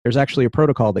There's actually a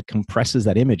protocol that compresses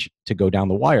that image to go down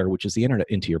the wire, which is the internet,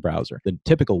 into your browser. The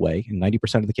typical way, in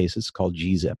 90% of the cases, is called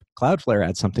gzip. Cloudflare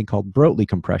adds something called Brotli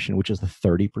compression, which is a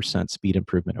 30% speed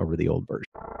improvement over the old version.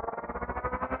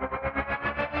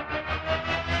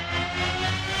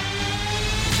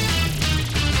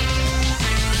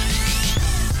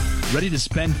 Ready to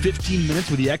spend 15 minutes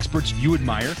with the experts you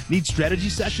admire? Need strategy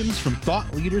sessions from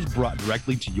thought leaders brought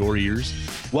directly to your ears?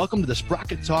 Welcome to the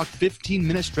Sprocket Talk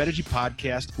 15-Minute Strategy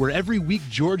Podcast, where every week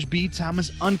George B.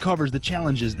 Thomas uncovers the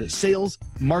challenges that sales,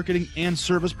 marketing, and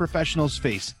service professionals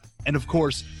face. And of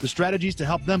course, the strategies to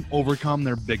help them overcome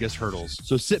their biggest hurdles.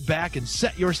 So sit back and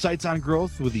set your sights on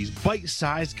growth with these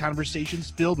bite-sized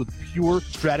conversations filled with pure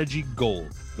strategy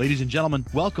gold. Ladies and gentlemen,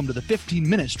 welcome to the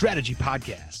 15-Minute Strategy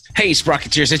Podcast. Hey,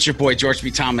 Sprocketeers, it's your boy, George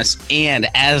B. Thomas. And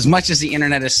as much as the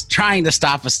internet is trying to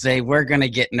stop us today, we're going to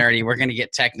get nerdy. We're going to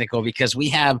get technical because we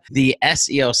have the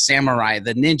SEO samurai,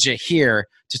 the ninja here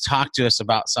to talk to us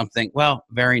about something, well,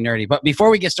 very nerdy. But before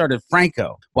we get started,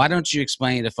 Franco, why don't you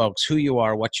explain to folks who you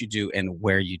are, what you do, and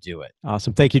where you do it?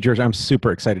 Awesome. Thank you, George. I'm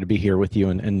super excited to be here with you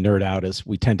and nerd out as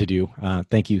we tend to do.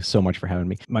 Thank you so much for having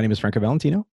me. My name is Franco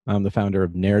Valentino. I'm the founder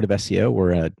of Narrative SEO.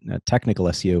 We're a technical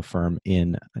SEO firm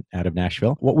out of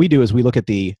Nashville. What we do is we look at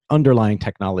the underlying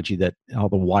technology, that all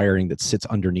the wiring that sits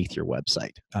underneath your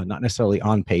website, not necessarily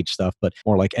on-page stuff, but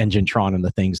more like Engine-tron and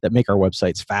the things that make our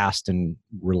websites fast and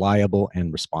reliable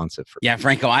and responsive. Yeah,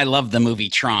 Franco, I love the movie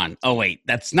Tron. Oh, wait,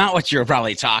 that's not what you were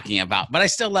probably talking about, but I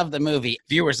still love the movie.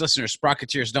 Viewers, listeners,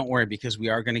 Sprocketeers, don't worry, because we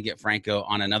are going to get Franco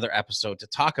on another episode to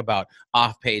talk about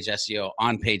off-page SEO,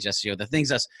 on-page SEO, the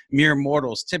things us mere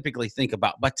mortals typically think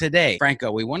about. But today, Franco,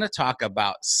 we want to talk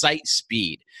about site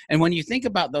speed. And when you think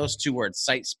about those two words,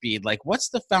 site speed, like what's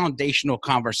the foundational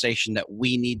conversation that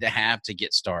we need to have to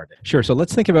get started? Sure. So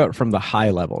let's think about it from the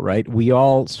high level, right? We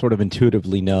all sort of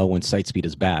intuitively know when site speed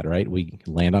is bad, right? We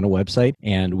land on a website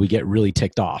and we get really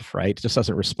ticked off, right? It just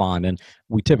doesn't respond. And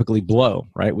we typically blow,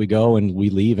 right? We go and we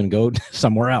leave and go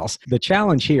somewhere else. The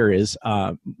challenge here is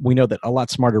we know that a lot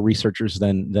smarter researchers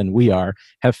than we are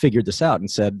have figured this out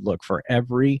and said, look, for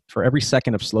every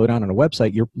second of slowdown on a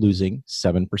website, you're losing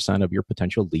 7% of your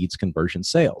potential leads, conversion,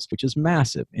 sales, which is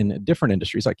massive. In different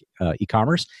industries like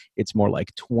e-commerce, it's more like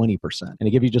 20%. And to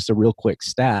give you just a real quick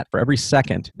stat, for every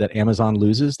second that Amazon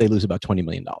loses, they lose about $20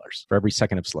 million for every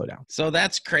second of slowdown. So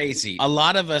that's crazy. A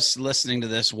lot of us listening to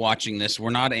this, watching this, we're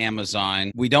not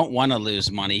Amazon. We don't want to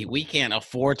lose money. We can't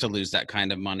afford to lose that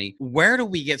kind of money. Where do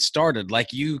we get started?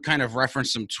 Like you kind of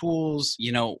referenced some tools,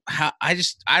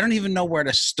 I don't even know where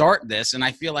to start this. And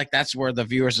I feel like that's where the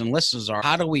viewers and listeners are.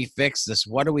 How do we fix this?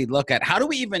 What do we look at? How do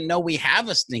we even know we have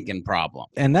a stinking problem?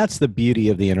 And that's the beauty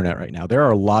of the internet right now. There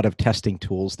are a lot of testing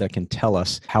tools that can tell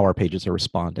us how our pages are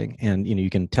responding. And you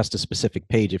can test a specific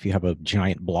page. If you have a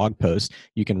giant blog post,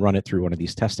 you can run it through one of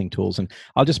these testing tools. And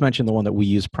I'll just mention the one that we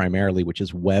use primarily, which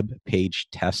is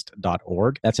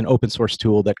webpagetest.org. That's an open source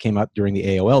tool that came out during the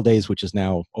AOL days, which is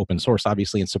now open source,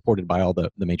 obviously, and supported by all the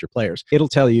major players. It'll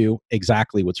tell you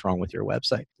exactly what's wrong with your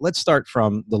website. Let's start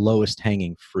from the lowest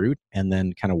hanging fruit and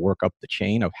then kind of work up the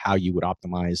chain of how you would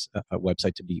optimize a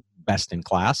website to be best in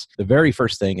class. The very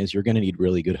first thing is you're going to need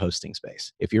really good hosting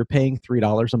space. If you're paying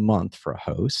 $3 a month for a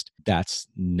host, that's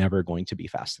never going to be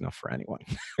fast enough for anyone.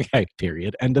 Okay,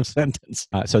 period. End of sentence.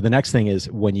 So the next thing is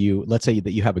let's say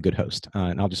that you have a good host,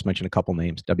 and I'll just mention a couple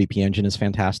names. WP Engine is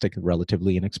fantastic,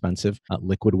 relatively inexpensive.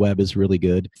 Liquid Web is really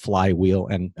good. Flywheel,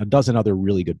 and a dozen other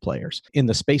really good players. In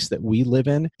the space that we live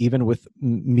in, even with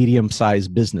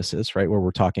medium-sized businesses, right, where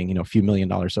we're talking, a few $1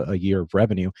 million a year of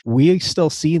revenue, we still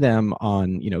see them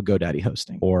on, GoDaddy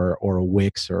hosting or a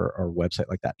Wix or a website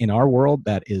like that. In our world,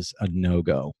 that is a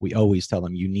no-go. We always tell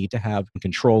them you need to have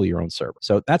control of your own server.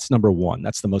 So that's number one.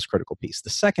 That's the most critical piece. The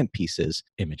second piece is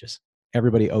images.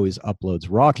 Everybody always uploads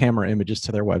raw camera images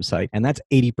to their website. And that's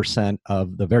 80%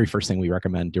 of the very first thing we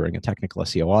recommend during a technical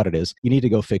SEO audit is you need to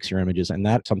go fix your images. And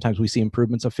that sometimes we see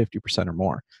improvements of 50% or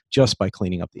more just by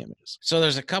cleaning up the images. So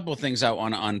there's a couple of things I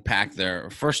want to unpack there.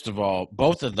 First of all,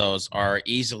 both of those are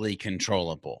easily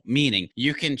controllable, meaning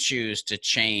you can choose to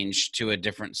change to a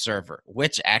different server,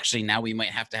 which actually now we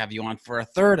might have to have you on for a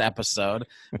third episode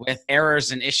with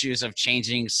errors and issues of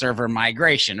changing server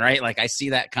migration, right? Like I see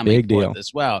that coming forth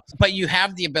as well. But you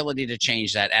have the ability to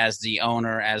change that as the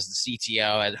owner, as the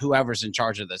CTO, as whoever's in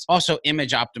charge of this. Also,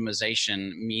 image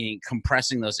optimization, meaning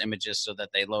compressing those images so that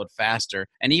they load faster,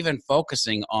 and even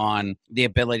focusing on the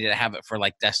ability to have it for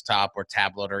like desktop or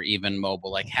tablet or even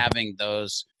mobile, like having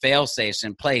those fail safes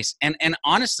in place. And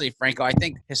honestly, Franco, I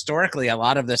think historically a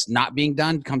lot of this not being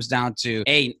done comes down to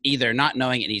A, either not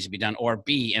knowing it needs to be done, or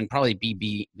B, and probably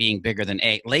B being bigger than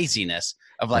A, laziness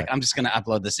of like, I'm just going to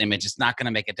upload this image. It's not going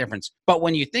to make a difference. But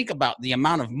when you think about the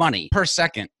amount of money per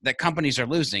second that companies are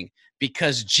losing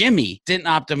because Jimmy didn't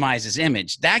optimize his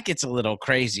image, that gets a little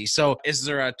crazy. So is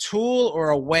there a tool or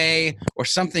a way or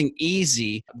something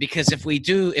easy? Because if we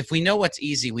know what's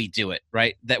easy, we do it,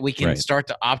 right? That we can start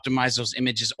to optimize those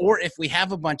images. Or if we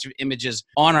have a bunch of images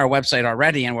on our website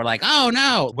already and we're like, oh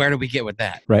no, where do we get with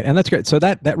that? Right. And that's great. So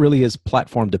that really is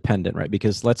platform dependent, right?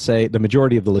 Because let's say the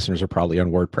majority of the listeners are probably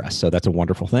on WordPress. So that's a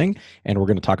wonderful thing. And we're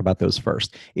going to talk about those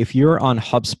first. If you're on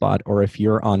HubSpot or if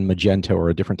you're on Magento or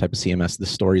a different type of CMS, the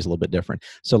story is a little bit different.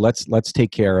 So let's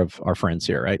take care of our friends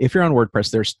here, right? If you're on WordPress,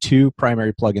 there's two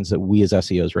primary plugins that we as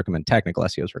SEOs recommend, technical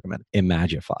SEOs recommend.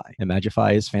 Imagify.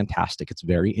 Imagify is fantastic. It's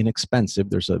very inexpensive.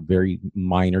 There's a very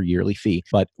minor yearly fee,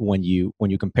 but when you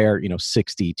compare,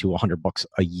 $60 to $100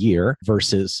 a year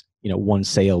versus one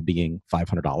sale being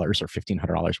 $500 or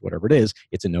 $1,500, whatever it is,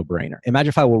 it's a no-brainer.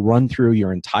 Imagify will run through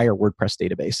your entire WordPress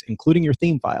database, including your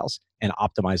theme files, and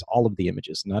optimize all of the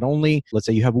images. Not only, let's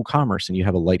say you have WooCommerce and you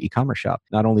have a light e-commerce shop,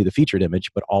 not only the featured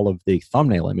image, but all of the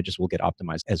thumbnail images will get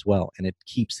optimized as well, and it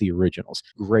keeps the originals.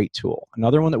 Great tool.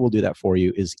 Another one that will do that for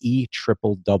you is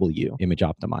EWW Image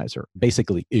Optimizer.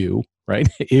 Basically, EW, right?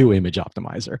 EW Image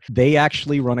Optimizer. They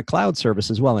actually run a cloud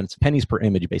service as well, and it's pennies per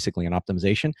image, basically, on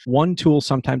optimization. One tool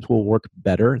sometimes will work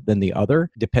better than the other,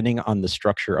 depending on the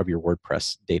structure of your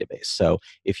WordPress database. So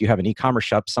if you have an e-commerce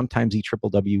shop, sometimes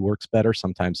EWW works better,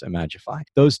 sometimes Imagify.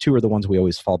 Those two are the ones we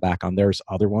always fall back on. There's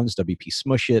other ones, WP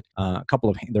Smush It,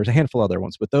 there's a handful of other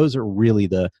ones, but those are really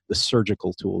the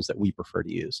surgical tools that we prefer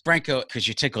to use. Franco, because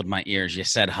you tickled my ears, you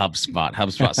said HubSpot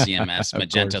CMS,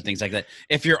 Magento, things like that.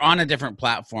 If you're on a different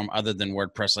platform other than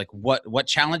WordPress, like what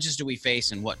challenges do we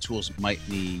face and what tools might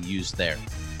be used there?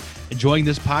 Enjoying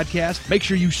this podcast? Make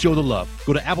sure you show the love.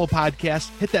 Go to Apple Podcasts,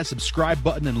 hit that subscribe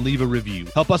button, and leave a review.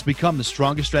 Help us become the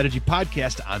strongest strategy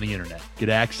podcast on the internet. Get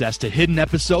access to hidden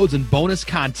episodes and bonus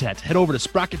content. Head over to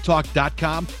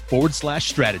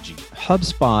sprockettalk.com/strategy.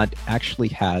 HubSpot actually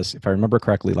has, if I remember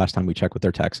correctly, last time we checked with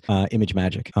their text, Image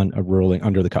Magic rolling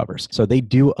under the covers. So they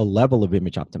do a level of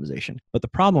image optimization. But the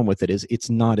problem with it is it's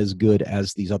not as good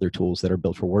as these other tools that are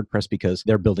built for WordPress because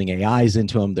they're building AIs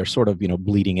into them. They're sort of,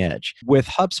 bleeding edge. With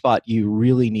HubSpot, you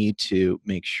really need to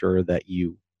make sure that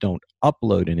you don't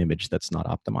upload an image that's not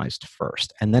optimized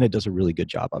first. And then it does a really good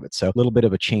job of it. So a little bit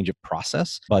of a change of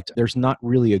process, but there's not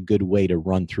really a good way to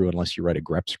run through unless you write a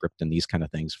grep script and these kind of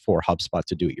things for HubSpot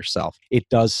to do it yourself. It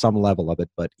does some level of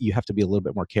it, but you have to be a little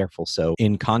bit more careful. So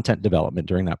in content development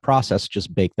during that process,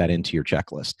 just bake that into your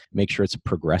checklist. Make sure it's a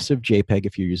progressive JPEG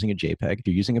if you're using a JPEG. If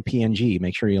you're using a PNG,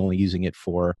 make sure you're only using it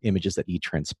for images that need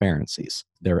transparencies.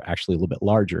 They're actually a little bit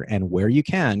larger. And where you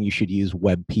can, you should use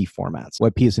WebP formats.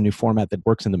 WebP is a new format that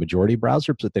works in the majority of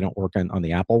browsers, but they don't work on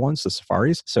the Apple ones, the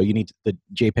Safaris. So you need the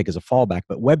JPEG as a fallback,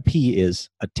 but WebP is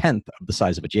a 10th of the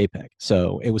size of a JPEG.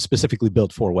 So it was specifically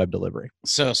built for web delivery.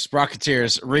 So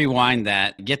Sprocketeers, rewind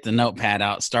that, get the notepad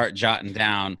out, start jotting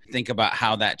down, think about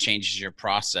how that changes your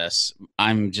process.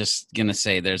 I'm just going to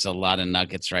say there's a lot of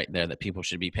nuggets right there that people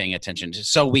should be paying attention to.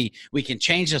 So we can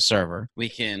change the server. We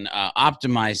can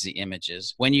optimize the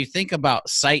images. When you think about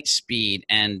site speed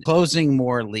and closing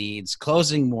more leads,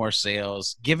 closing more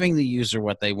sales, giving the user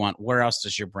what they want, where else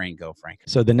does your brain go, Frank?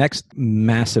 So the next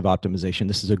massive optimization,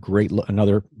 this is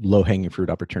another low-hanging fruit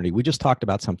opportunity. We just talked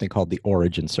about something called the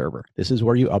origin server. This is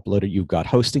where you upload it. You've got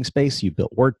hosting space, you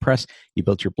built WordPress, you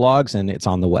built your blogs, and it's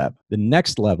on the web. The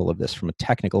next level of this from a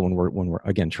technical, when we're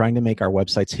again trying to make our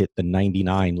websites hit the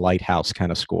 99 lighthouse kind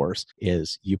of scores,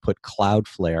 is you put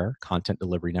Cloudflare content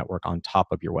delivery network on top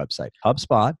of your website.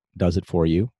 HubSpot does it for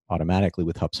you automatically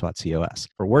with HubSpot COS.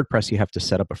 For WordPress, you have to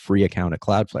set up a free account at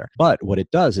Cloudflare. But what it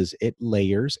does is it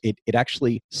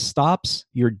actually stops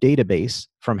your database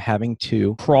from having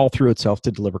to crawl through itself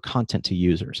to deliver content to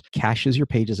users. Caches your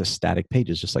pages as static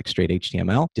pages, just like straight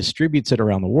HTML, distributes it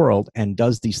around the world, and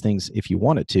does these things if you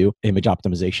want it to, image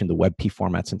optimization, the WebP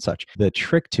formats and such. The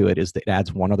trick to it is that it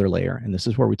adds one other layer, and this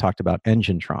is where we talked about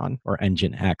Enginetron, or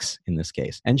Nginx in this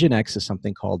case. Nginx is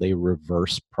something called a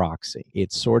reverse proxy.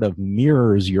 It sort of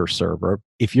mirrors your server.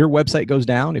 If your website goes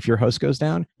down, if your host goes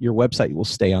down, your website will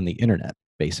stay on the internet,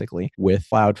 basically, with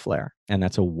Cloudflare. and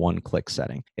that's a one-click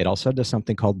setting. It also does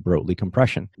something called Brotli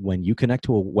compression. When you connect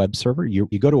to a web server, you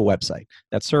go to a website.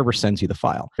 That server sends you the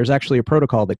file. There's actually a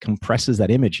protocol that compresses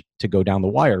that image to go down the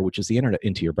wire, which is the internet,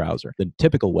 into your browser. The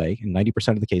typical way, in 90%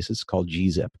 of the cases, is called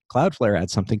gzip. Cloudflare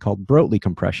adds something called Brotli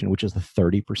compression, which is the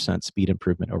 30% speed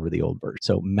improvement over the old version.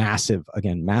 So massive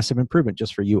improvement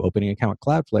just for you opening an account with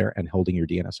Cloudflare and holding your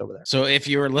DNS over there. So if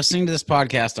you were listening to this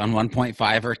podcast on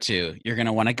 1.5 or 2, you're going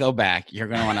to want to go back. You're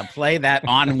going to want to play that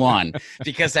on 1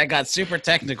 because that got super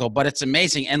technical, but it's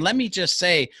amazing. And let me just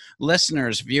say,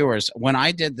 listeners, viewers, when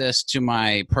I did this to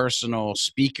my personal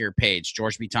speaker page,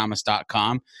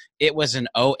 georgebthomas.com, it was an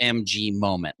OMG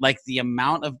moment. Like the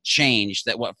amount of change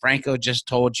that what Franco just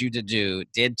told you to do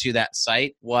did to that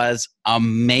site was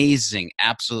amazing.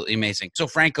 Absolutely amazing. So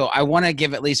Franco, I want to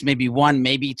give at least maybe 1,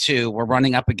 maybe 2. We're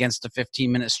running up against the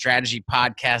 15-minute strategy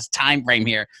podcast time frame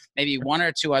here. Maybe 1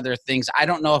 or 2 other things. I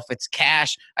don't know if it's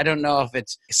cash. I don't know if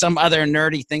it's some other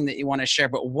nerdy thing that you want to share,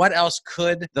 but what else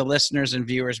could the listeners and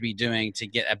viewers be doing to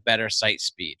get a better site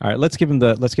speed? All right, let's give them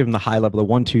the high level, the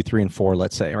 1, 2, 3, and 4,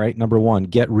 let's say, right? Number 1,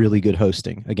 get really good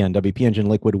hosting. Again, WP Engine,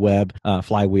 Liquid Web,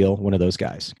 Flywheel, one of those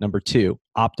guys. Number 2,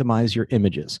 optimize your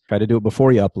images. Try to do it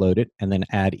before you upload it, and then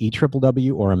add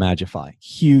eWWW or Imagify.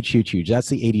 Huge. That's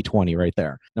the 80-20 right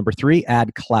there. Number 3,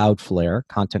 add Cloudflare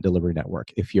Content Delivery Network.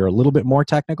 If you're a little bit more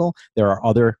technical, there are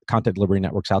other content delivery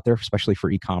networks out there, especially for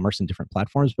e-commerce and different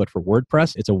platforms. But for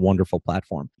WordPress, it's a wonderful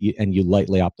platform, and you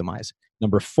lightly optimize.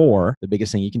 Number 4, the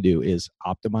biggest thing you can do is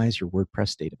optimize your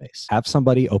WordPress database. Have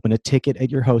somebody open a ticket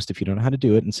at your host if you don't know how to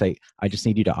do it and say, I just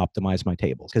need you to optimize my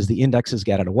tables because the indexes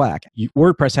get out of whack.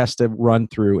 WordPress has to run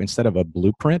through, instead of a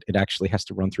blueprint, it actually has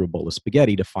to run through a bowl of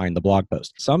spaghetti to find the blog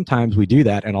post. Sometimes we do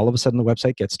that and all of a sudden the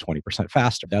website gets 20%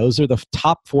 faster. Those are the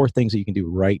top 4 things that you can do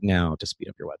right now to speed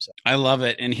up your website. I love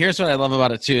it. And here's what I love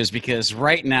about it too, is because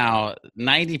right now,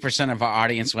 90% of our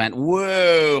audience went,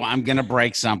 whoa, I'm going to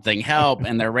break something, help.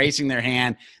 And they're raising their hand.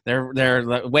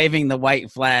 They're waving the white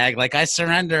flag like, I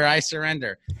surrender.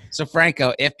 So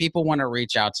Franco, if people want to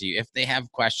reach out to you, if they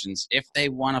have questions, if they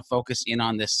want to focus in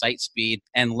on this site speed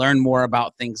and learn more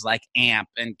about things like AMP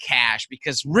and cache,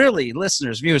 because really,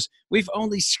 listeners, viewers, we've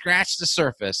only scratched the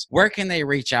surface. Where can they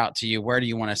reach out to you? Where do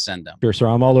you want to send them? Sure. So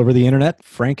I'm all over the internet,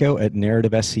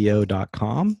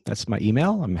 franco@narrativeseo.com. That's my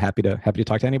email. I'm happy to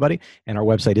talk to anybody. And our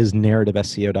website is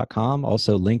narrativeseo.com.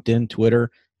 Also LinkedIn, Twitter,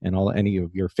 and any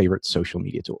of your favorite social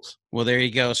media tools. Well, there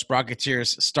you go,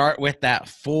 Sprocketeers. Start with that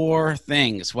 4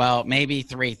 things. Well, maybe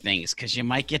 3 things, because you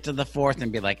might get to the 4th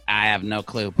and be like, I have no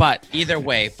clue. But either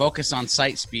way, focus on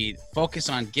site speed. Focus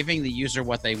on giving the user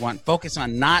what they want. Focus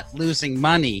on not losing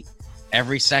money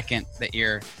every second that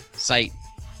your site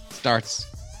starts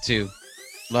to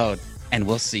load. And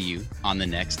we'll see you on the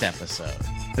next episode.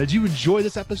 Did you enjoy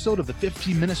this episode of the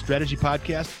 15-Minute Strategy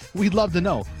Podcast? We'd love to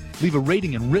know. Leave a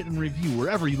rating and written review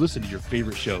wherever you listen to your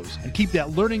favorite shows. And keep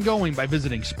that learning going by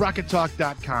visiting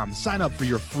sprockettalk.com. Sign up for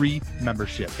your free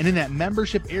membership. And in that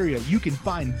membership area, you can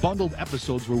find bundled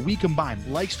episodes where we combine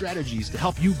like strategies to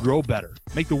help you grow better.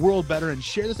 Make the world better and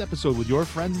share this episode with your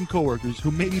friends and coworkers who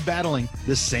may be battling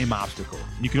this same obstacle.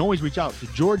 And you can always reach out to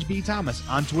George B. Thomas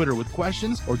on Twitter with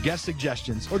questions or guest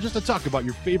suggestions or just to talk about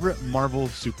your favorite Marvel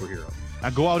superhero. Now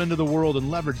go out into the world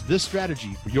and leverage this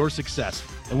strategy for your success.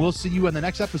 And we'll see you in the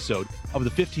next episode of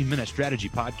the 15-Minute Strategy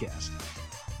Podcast.